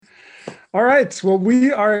All right. Well,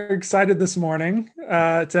 we are excited this morning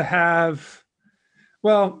to have,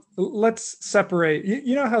 well, let's separate.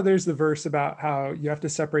 You know how there's the verse about how you have to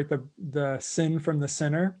separate the sin from the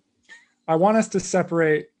sinner? I want us to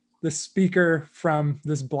separate the speaker from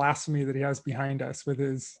this blasphemy that he has behind us with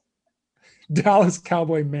his Dallas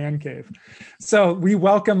Cowboy man cave. So we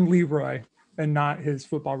welcome Leroy and not his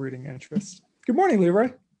football rooting interest. Good morning,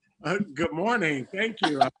 Leroy. Good morning. Thank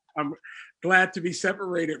you. I'm glad to be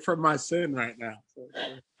separated from my sin right now.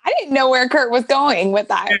 I didn't know where Kurt was going with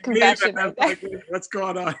that confession right there. What's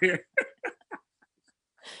going on here?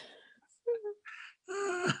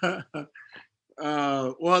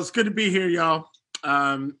 Well, it's good to be here, y'all.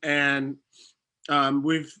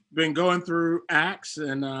 We've been going through Acts,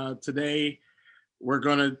 and today we're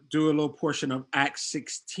going to do a little portion of Acts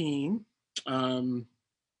 16.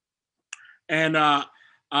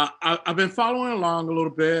 I've been following along a little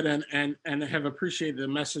bit and have appreciated the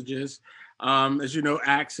messages. As you know,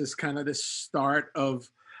 Acts is kind of the start of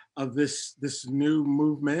this new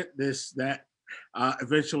movement, that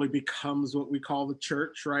eventually becomes what we call the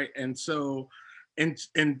church, right? And so, in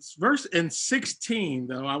 16,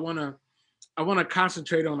 though, I want to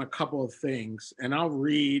concentrate on a couple of things, and I'll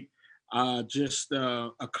read just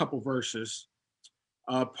a couple verses.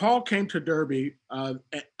 Paul came to Derbe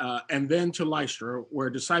and then to Lystra, where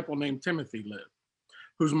a disciple named Timothy lived,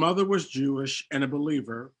 whose mother was Jewish and a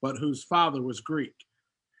believer, but whose father was Greek.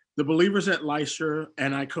 The believers at Lystra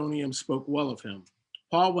and Iconium spoke well of him.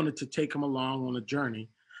 Paul wanted to take him along on a journey,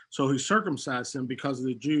 so he circumcised him because of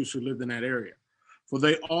the Jews who lived in that area, for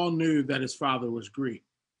they all knew that his father was Greek.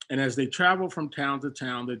 And as they traveled from town to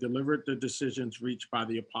town, they delivered the decisions reached by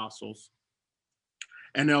the apostles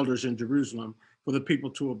and elders in Jerusalem for the people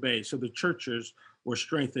to obey. So the churches were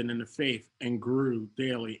strengthened in the faith and grew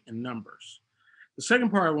daily in numbers. The second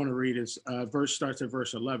part I want to read is starts at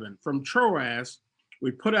verse 11. From Troas, we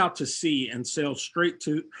put out to sea and sailed straight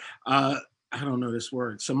to, I don't know this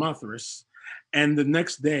word, Samothrace. And the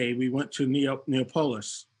next day we went to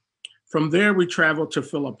Neapolis. From there, we traveled to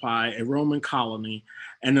Philippi, a Roman colony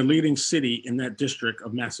and the leading city in that district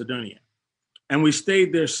of Macedonia. And we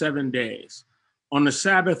stayed there 7 days. On the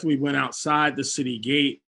Sabbath, we went outside the city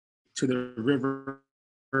gate to the river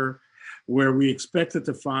where we expected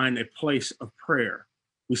to find a place of prayer.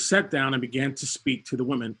 We sat down and began to speak to the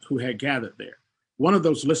women who had gathered there. One of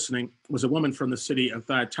those listening was a woman from the city of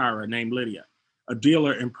Thyatira named Lydia, a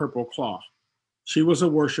dealer in purple cloth. She was a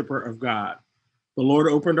worshiper of God. The Lord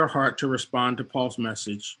opened her heart to respond to Paul's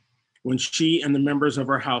message. When she and the members of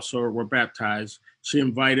her household were baptized, she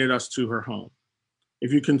invited us to her home.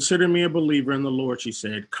 If you consider me a believer in the Lord, she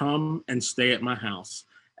said, come and stay at my house,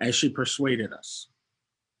 as she persuaded us.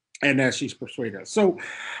 And as she's persuaded us. So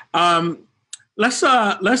let's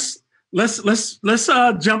jump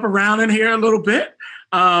around in here a little bit.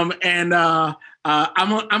 I'm gonna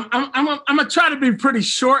try to be pretty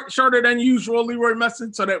shorter than usual, Leroy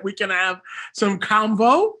message, so that we can have some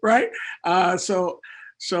convo, right? So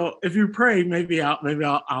if you pray, maybe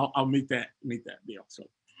I'll meet that deal.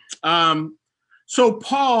 So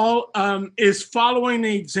Paul is following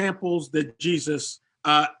the examples that Jesus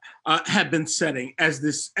had been setting as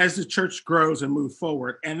the church grows and moves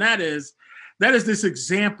forward, and that is this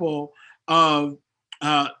example of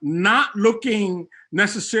not looking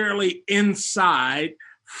necessarily inside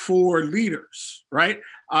for leaders, right?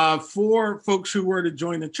 For folks who were to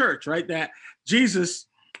join the church, right? That Jesus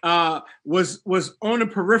was on the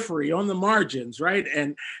periphery, on the margins, right?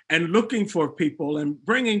 And looking for people and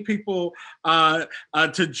bringing people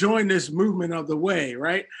to join this movement of the way,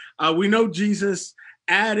 right? We know Jesus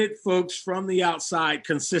added folks from the outside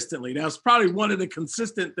consistently. That's probably one of the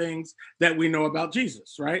consistent things that we know about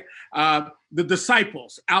Jesus, right? The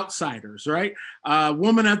disciples, outsiders, right?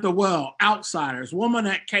 Woman at the well, outsiders. Woman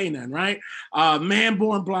at Canaan, right? Man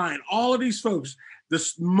born blind. All of these folks.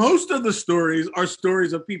 Most of the stories are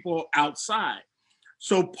stories of people outside.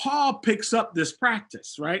 So Paul picks up this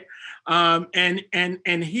practice, right? And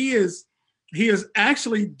he is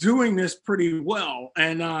actually doing this pretty well.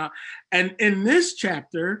 And in this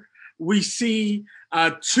chapter, we see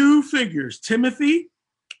two figures, Timothy,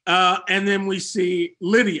 and then we see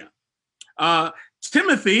Lydia.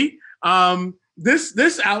 Timothy,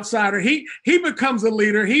 this outsider, he becomes a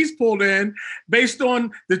leader. He's pulled in based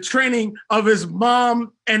on the training of his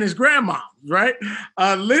mom and his grandma, right?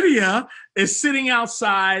 Lydia is sitting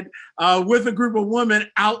outside with a group of women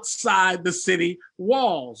outside the city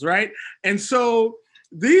walls, right? And so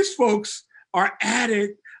these folks are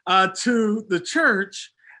added to the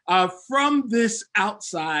church from this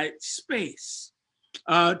outside space.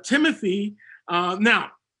 Timothy,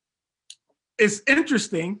 now, it's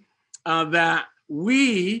interesting that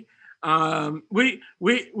we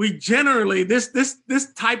generally,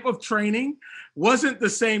 this type of training wasn't the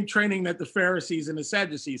same training that the Pharisees and the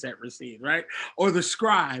Sadducees had received, right? Or the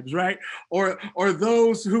scribes, right? Or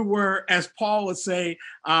those who were, as Paul would say,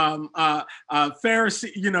 Pharisee,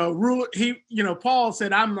 Paul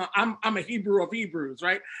said, I'm a Hebrew of Hebrews,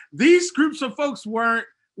 right? These groups of folks weren't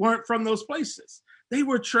from those places. They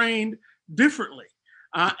were trained differently.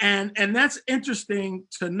 And that's interesting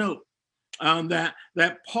to note,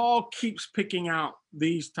 that Paul keeps picking out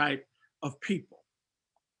these type of people.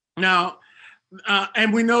 Now,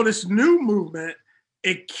 and we know this new movement,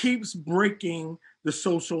 it keeps breaking the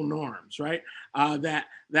social norms, right?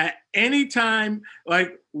 That anytime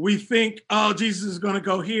like we think, oh, Jesus is going to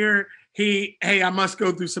go here, I must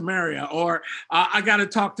go through Samaria, or I got to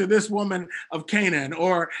talk to this woman of Canaan,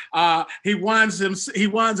 or he winds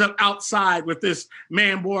up outside with this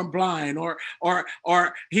man born blind, or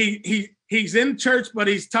he's in church, but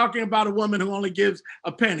he's talking about a woman who only gives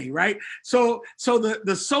a penny, right? So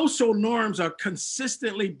the social norms are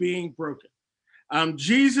consistently being broken.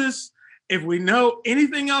 Jesus, if we know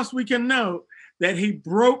anything else, we can know that he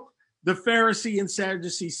broke the Pharisee and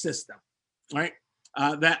Sadducee system, right?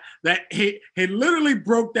 That he literally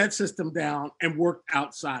broke that system down and worked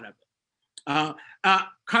outside of it.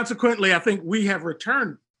 Consequently, I think we have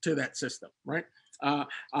returned to that system, right?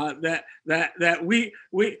 That we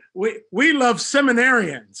love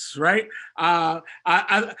seminarians, right?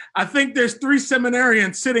 I think there's 3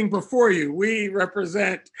 seminarians sitting before you. We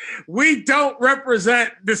don't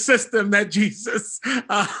represent the system that Jesus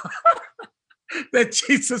that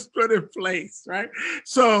Jesus put in place, right?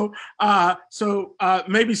 So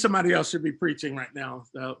maybe somebody else should be preaching right now,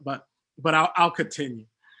 but I'll continue.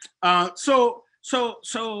 So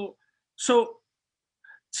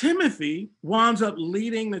Timothy winds up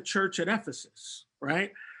leading the church at Ephesus,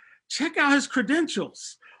 right? Check out his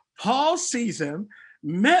credentials. Paul sees him,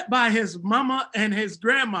 met by his mama and his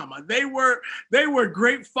grandmama. They were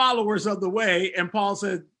great followers of the way, and Paul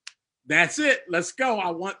said, that's it. Let's go. I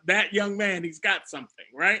want that young man. He's got something,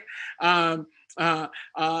 right?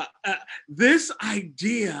 This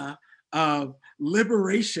idea of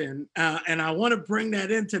liberation, and I want to bring that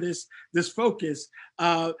into this focus,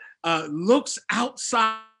 looks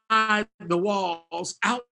outside the walls,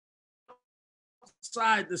 outside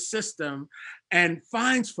the system, and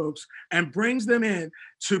finds folks and brings them in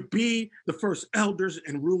to be the first elders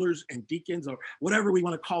and rulers and deacons, or whatever we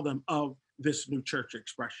want to call them, of this new church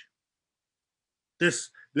expression. This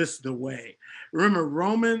the way. Remember,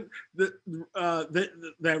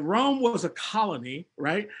 that Rome was a colony,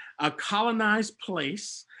 right? A colonized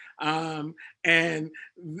place, and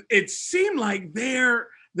it seemed like their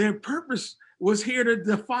purpose was here to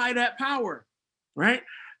defy that power, right?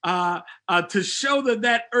 To show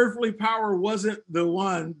that earthly power wasn't the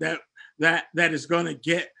one that is going to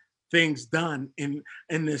get things done in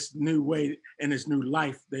this new way, in this new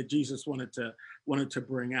life that Jesus wanted to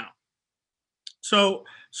bring out. So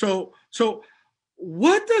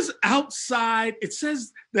what does outside, it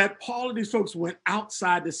says that Paul and these folks went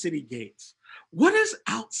outside the city gates. What does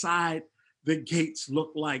outside the gates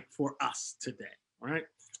look like for us today, right?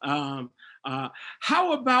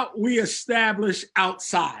 How about we establish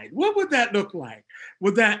outside? What would that look like?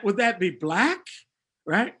 Would that be Black,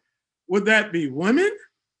 right? Would that be women?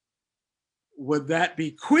 Would that be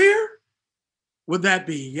queer? Would that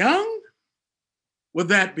be young? Would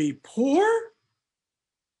that be poor?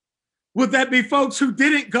 Would that be folks who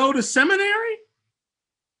didn't go to seminary?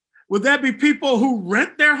 Would that be people who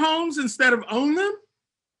rent their homes instead of own them?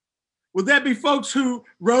 Would that be folks who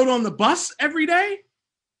rode on the bus every day?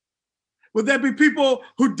 Would that be people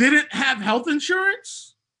who didn't have health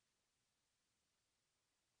insurance?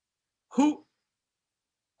 Who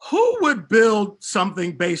would build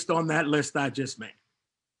something based on that list I just made?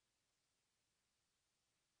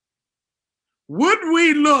 Would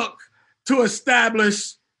we look to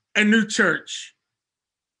establish a new church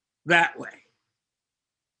that way?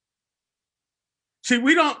 See,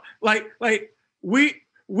 we don't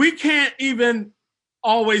we can't even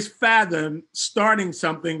always fathom starting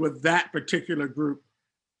something with that particular group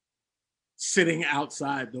sitting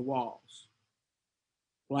outside the walls.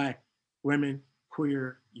 Black, women,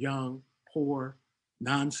 queer, young, poor,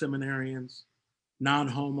 non-seminarians,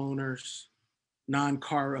 non-homeowners,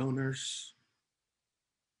 non-car owners,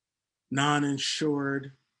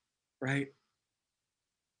 non-insured, right?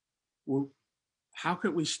 Well, how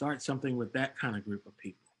could we start something with that kind of group of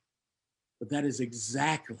people? But that is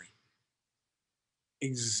exactly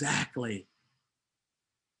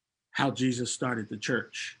how Jesus started the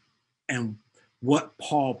church and what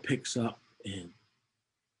Paul picks up in.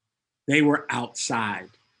 They were outside,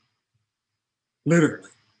 literally,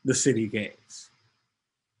 the city gates.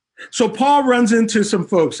 So Paul runs into some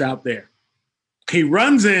folks out there. He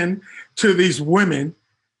runs in to these women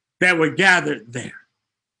that were gathered there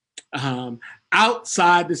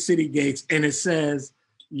outside the city gates, and it says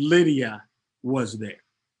Lydia was there.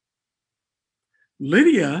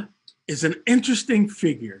 Lydia is an interesting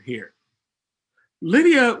figure here.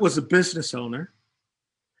 Lydia was a business owner.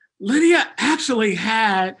 Lydia actually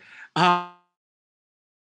had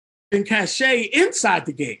cachet inside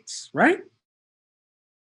the gates, right?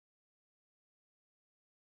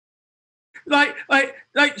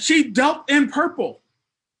 Like she dealt in purple.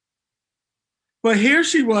 But here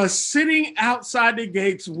she was sitting outside the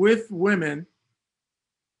gates with women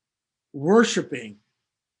worshiping.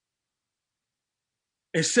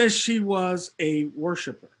 It says she was a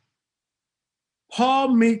worshiper.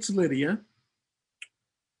 Paul meets Lydia.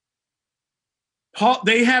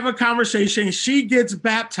 They have a conversation. She gets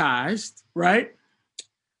baptized, right?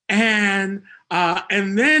 And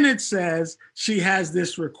then it says she has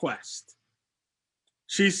this request.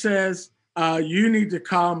 She says, "You need to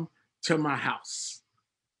come to my house."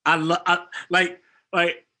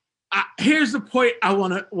 Here's the point I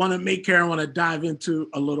want to make here. I want to dive into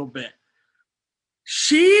a little bit.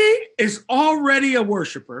 She is already a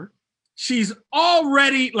worshiper. She's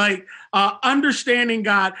already understanding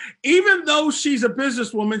God. Even though she's a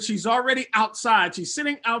businesswoman, she's already outside. She's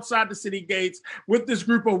sitting outside the city gates with this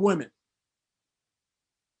group of women.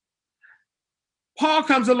 Paul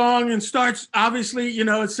comes along and starts, obviously,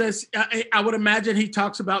 it says, I would imagine he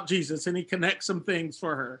talks about Jesus and he connects some things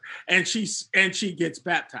for her, and she gets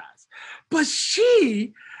baptized. But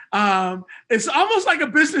she, it's almost like a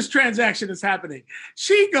business transaction is happening.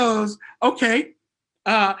 She goes, okay,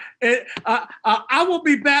 I will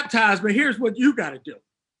be baptized, but here's what you got to do.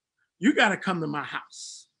 You got to come to my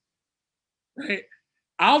house, right?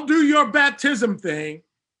 I'll do your baptism thing.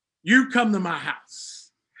 You come to my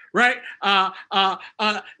house, right?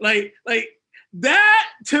 Like that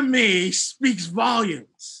to me speaks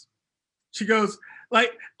volumes. She goes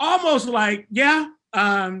almost like, yeah,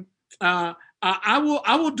 I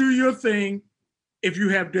will do your thing if you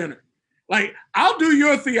have dinner. Like, I'll do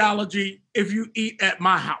your theology if you eat at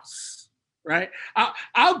my house, right?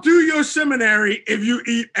 I'll do your seminary if you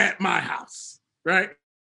eat at my house, right?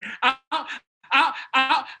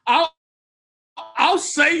 I'll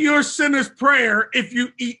say your sinner's prayer if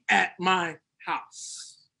you eat at my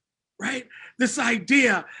house, right? This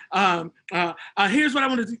idea, here's what I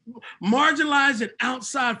want to do. Marginalized and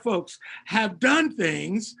outside folks have done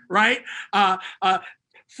things, right?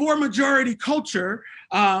 For majority culture,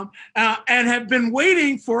 and have been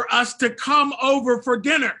waiting for us to come over for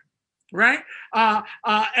dinner, right?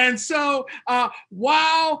 And so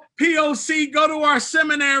while POC go to our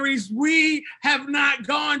seminaries, we have not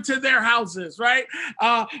gone to their houses, right?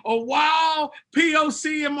 Or while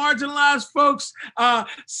POC and marginalized folks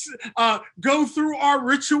go through our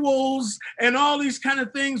rituals and all these kind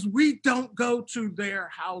of things, we don't go to their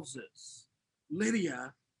houses.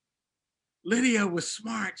 Lydia was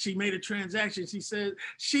smart. She made a transaction. She said,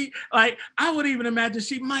 I would even imagine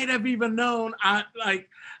she might have even known,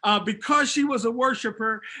 because she was a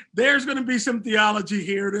worshiper, there's going to be some theology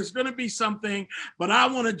here. There's going to be something, but I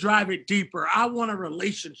want to drive it deeper. I want a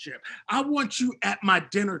relationship. I want you at my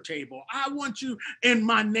dinner table. I want you in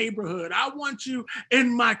my neighborhood. I want you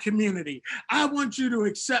in my community. I want you to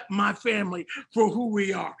accept my family for who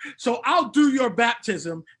we are. So I'll do your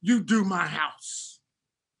baptism. You do my house.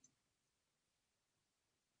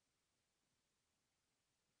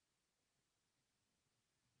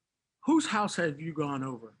 Whose house have you gone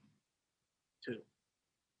over to?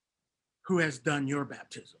 Who has done your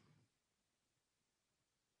baptism?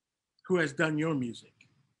 Who has done your music?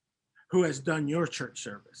 Who has done your church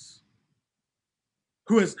service?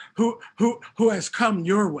 Who has come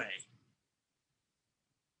your way?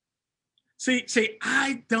 See,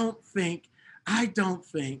 I don't think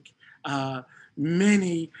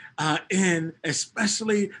many in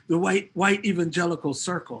especially the white evangelical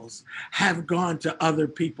circles have gone to other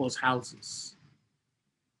people's houses.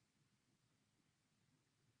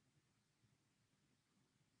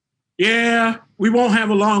 Yeah, we won't have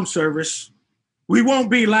a long service. We won't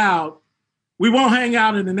be loud. We won't hang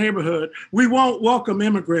out in the neighborhood. We won't welcome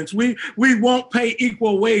immigrants. We won't pay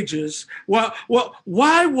equal wages. Well,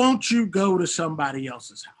 why won't you go to somebody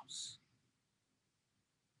else's house?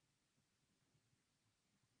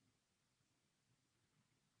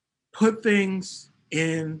 Put things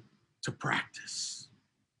into practice.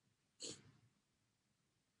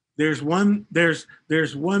 There's one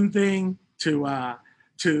thing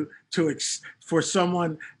to for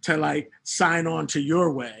someone to like sign on to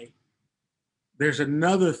your way. There's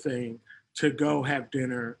another thing to go have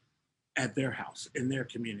dinner at their house, in their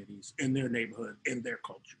communities, in their neighborhood, in their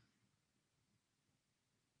culture.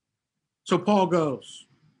 So Paul goes.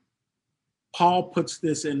 Paul puts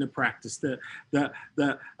this into practice. The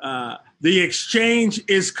exchange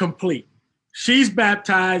is complete. She's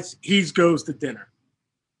baptized. He goes to dinner.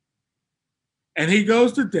 And he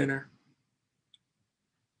goes to dinner.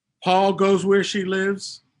 Paul goes where she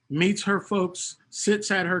lives, meets her folks,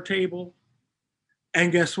 sits at her table.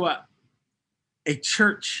 And guess what? A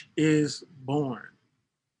church is born.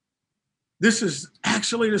 This is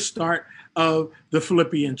actually the start of the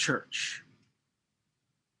Philippian church.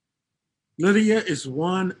 Lydia is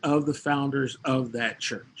one of the founders of that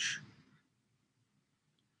church.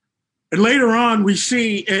 And later on, we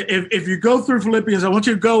see, if you go through Philippians, I want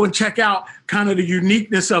you to go and check out kind of the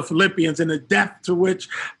uniqueness of Philippians and the depth to which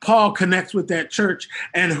Paul connects with that church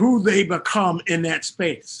and who they become in that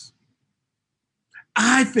space.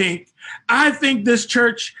 I think this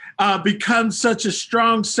church becomes such a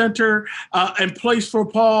strong center and place for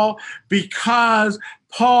Paul because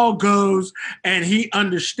Paul goes and he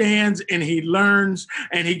understands and he learns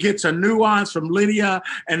and he gets a nuance from Lydia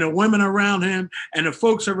and the women around him and the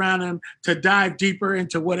folks around him to dive deeper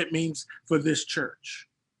into what it means for this church.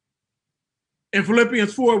 In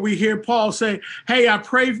Philippians 4, we hear Paul say, hey, I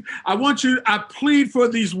plead for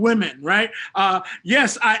these women, right?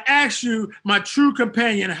 Yes, I ask you, my true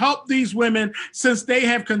companion, help these women since they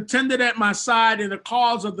have contended at my side in the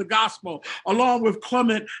cause of the gospel, along with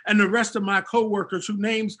Clement and the rest of my co-workers whose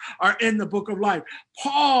names are in the book of life.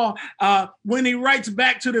 Paul, when he writes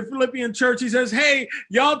back to the Philippian church, he says, hey,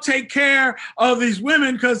 y'all take care of these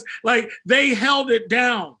women because like they held it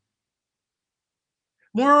down.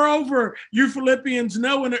 Moreover, you Philippians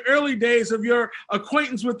know in the early days of your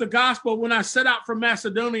acquaintance with the gospel, when I set out from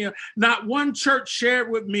Macedonia, not one church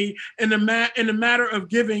shared with me in the matter of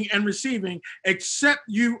giving and receiving, except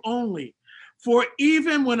you only. For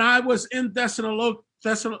even when I was in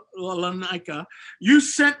Thessalonica, you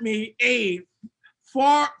sent me aid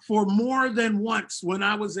for more than once when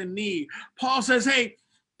I was in need. Paul says, hey,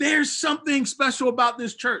 there's something special about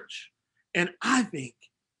this church. And I think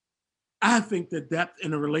the depth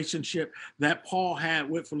in the relationship that Paul had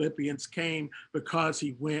with Philippians came because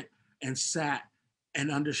he went and sat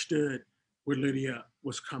and understood where Lydia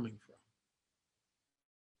was coming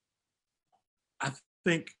from. I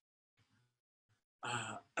think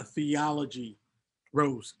a theology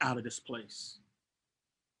rose out of this place.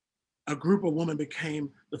 A group of women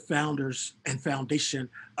became the founders and foundation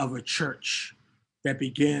of a church that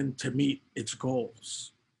began to meet its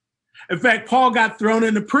goals. In fact, Paul got thrown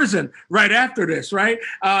into prison right after this, right?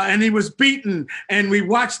 And he was beaten. And we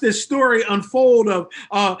watched this story unfold of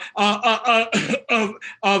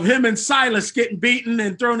him and Silas getting beaten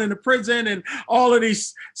and thrown into prison, and all of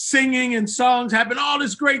these singing and songs happened, all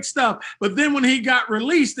this great stuff. But then when he got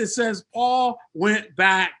released, it says Paul went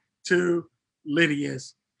back to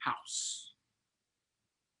Lydia's house.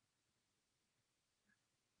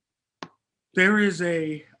 There is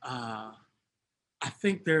I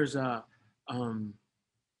think there's a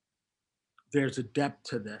depth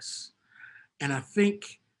to this, and I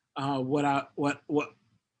think what I'd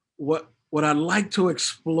like to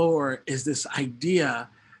explore is this idea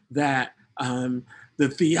that the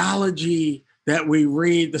theology that we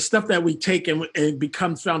read, the stuff that we take and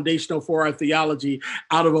becomes foundational for our theology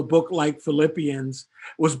out of a book like Philippians,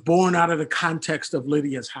 was born out of the context of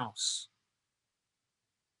Lydia's house.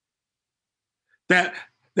 That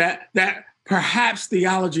perhaps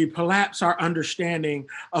theology, perhaps our understanding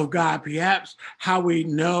of God, perhaps how we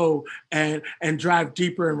know and drive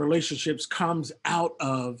deeper in relationships comes out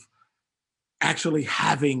of actually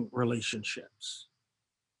having relationships,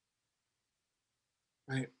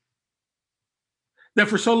 right? That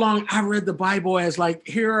for so long I read the Bible as like,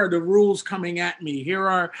 here are the rules coming at me. Here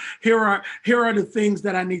are the things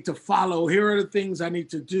that I need to follow. Here are the things I need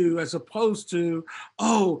to do, as opposed to,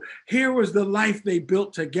 oh, here was the life they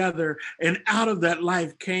built together, and out of that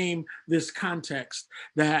life came this context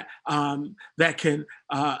that can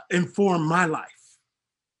inform my life,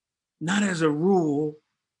 not as a rule,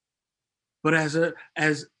 but as a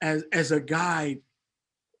guide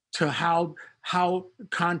to how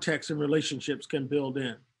context and relationships can build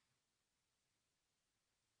in.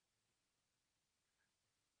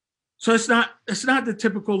 So it's not the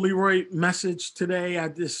typical Leroy message today.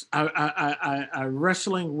 I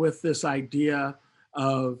wrestling with this idea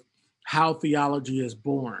of how theology is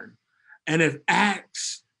born. And if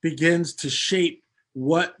Acts begins to shape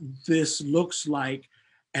what this looks like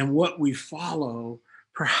and what we follow,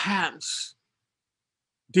 perhaps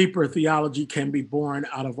deeper theology can be born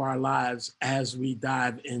out of our lives as we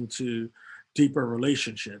dive into deeper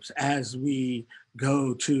relationships, as we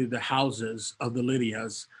go to the houses of the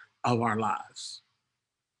Lydias of our lives,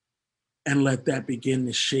 and let that begin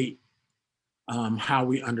to shape how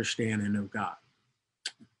we understand and know God.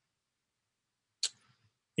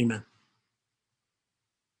 Amen.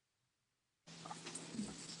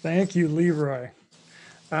 Thank you, Leroy.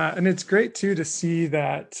 And it's great too to see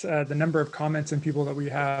that the number of comments and people that we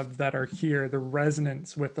have that are here, the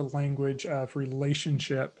resonance with the language of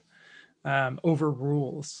relationship over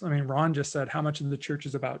rules. I mean, Ron just said how much of the church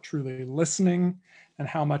is about truly listening and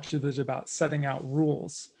how much of it is about setting out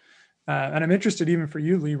rules. And I'm interested, even for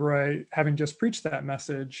you, Leroy, having just preached that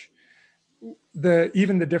message,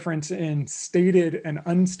 even the difference in stated and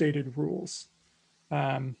unstated rules.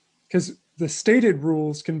 Because the stated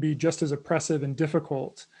rules can be just as oppressive and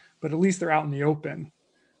difficult, but at least they're out in the open.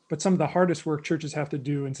 But some of the hardest work churches have to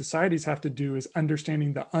do and societies have to do is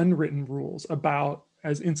understanding the unwritten rules about,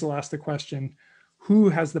 as Insel asked the question, who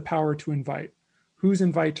has the power to invite? Who's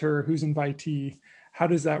inviter? Who's invitee? How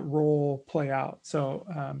does that role play out? So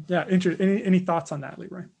yeah, any thoughts on that,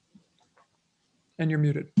 Leroy? And you're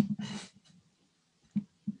muted.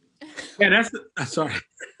 Yeah, sorry.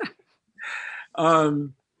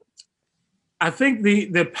 I think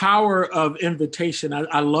the power of invitation,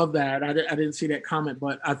 I love that. I didn't see that comment,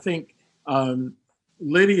 but I think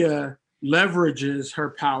Lydia leverages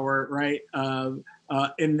her power, right,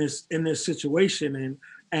 in this situation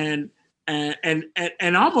and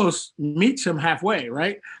almost meets him halfway,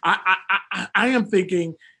 right? I am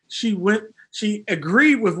thinking she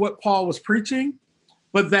agreed with what Paul was preaching,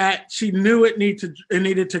 but that she knew it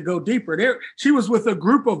needed to go deeper. She was with a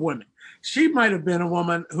group of women. She might have been a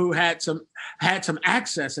woman who had some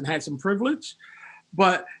access and had some privilege,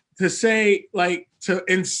 but to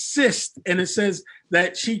insist, and it says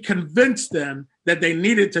that she convinced them that they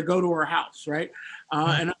needed to go to her house, right?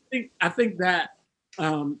 And I think that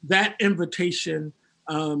that invitation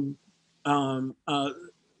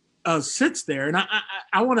sits there, and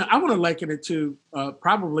I want to liken it to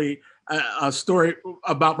probably a story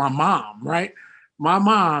about my mom, right? My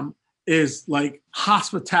mom is like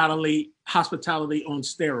hospitality on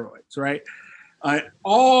steroids, right?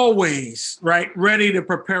 Always, right, ready to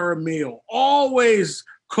prepare a meal, always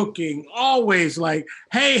cooking, always like,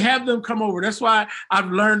 hey, have them come over. That's why I've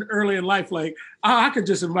learned early in life, like, oh, I could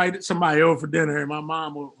just invite somebody over for dinner and my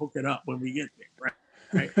mom will hook it up when we get there,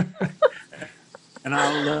 right? And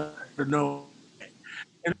I'll let her know.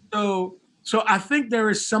 And so I think there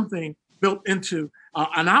is something built into,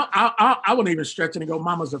 and I wouldn't even stretch it and go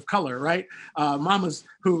mamas of color, right? Mamas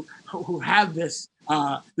who have this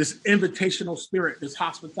invitational spirit, this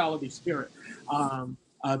hospitality spirit,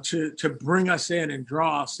 to bring us in and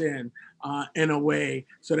draw us in a way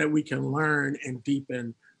so that we can learn and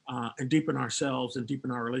deepen ourselves and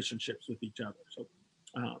deepen our relationships with each other. So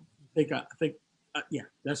I think yeah,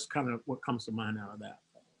 that's kind of what comes to mind out of that.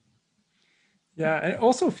 Yeah, it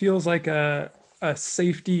also feels like a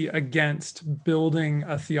safety against building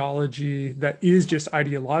a theology that is just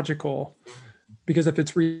ideological, because if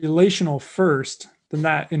it's relational first, then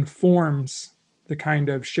that informs the kind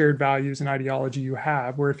of shared values and ideology you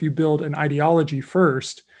have. Where if you build an ideology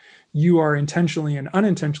first, you are intentionally and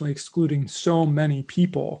unintentionally excluding so many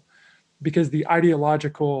people, because the ideas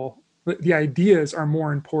are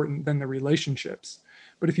more important than the relationships.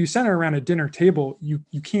 But if you center around a dinner table, you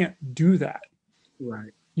can't do that.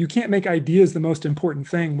 Right. You can't make ideas the most important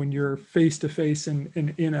thing when you're face to face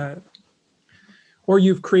or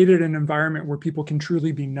you've created an environment where people can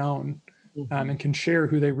truly be known and can share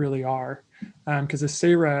who they really are. Because as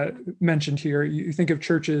Sarah mentioned here, you think of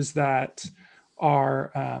churches that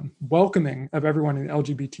are welcoming of everyone in the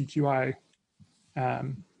LGBTQI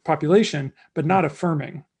population, but not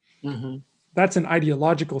affirming. Mm-hmm. That's an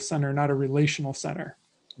ideological center, not a relational center.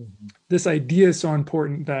 Mm-hmm. This idea is so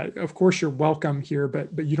important that, of course, you're welcome here,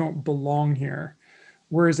 but you don't belong here.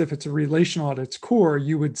 Whereas if it's a relational at its core,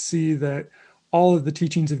 you would see that all of the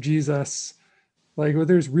teachings of Jesus, like, well,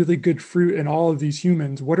 there's really good fruit in all of these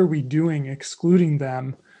humans. What are we doing excluding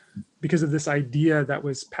them because of this idea that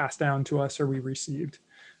was passed down to us or we received?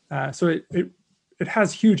 So it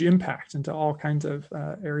has huge impact into all kinds of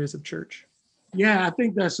areas of church. Yeah, I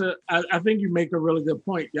think I think you make a really good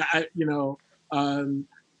point. Yeah,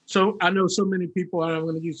 so I know so many people, and I'm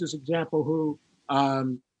going to use this example, who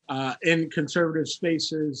in conservative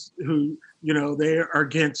spaces, who, they are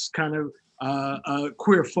against kind of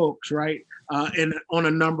queer folks, right? And on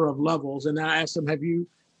a number of levels. And I asked them, have you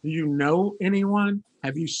Do you know anyone?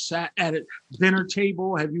 Have you sat at a dinner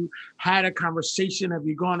table? Have you had a conversation? Have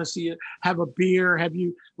you gone to see it? Have a beer? Have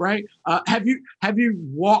you right? Have you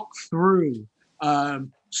walked through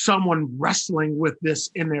someone wrestling with this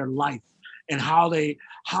in their life and how they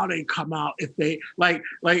come out? If they like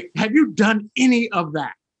have you done any of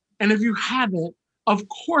that? And if you haven't, of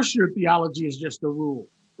course your theology is just a rule,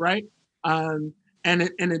 right? And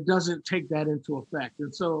it doesn't take that into effect.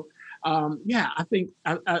 And so yeah, I think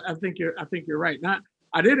you're right.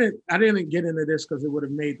 I didn't get into this because it would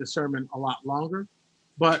have made the sermon a lot longer,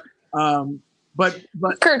 but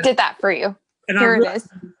Kurt did that for you. And Here it is.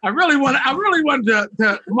 I really wanted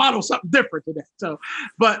to model something different today. So,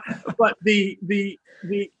 but the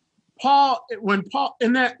Paul, when Paul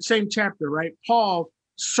in that same chapter, right? Paul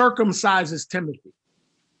circumcises Timothy,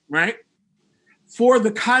 right? For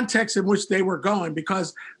the context in which they were going,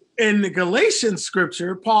 because in the Galatians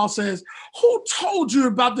scripture, Paul says, who told you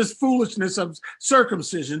about this foolishness of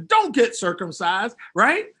circumcision? Don't get circumcised,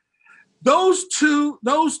 right? Those two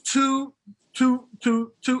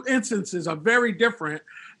instances are very different,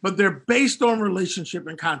 but they're based on relationship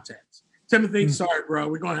and context. Timothy, sorry, bro,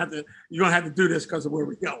 you're gonna have to do this because of where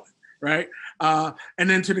we're going, right? And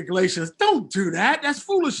then to the Galatians, don't do that. That's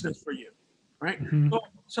foolishness for you, right?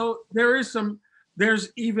 So there's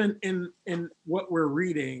even in what we're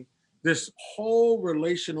reading, this whole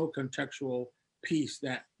relational contextual piece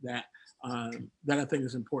that I think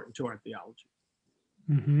is important to our theology.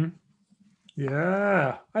 Mm-hmm.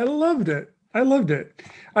 Yeah, I loved it.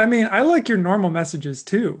 I mean, I like your normal messages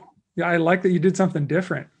too. Yeah, I like that you did something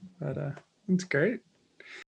different, but it's great.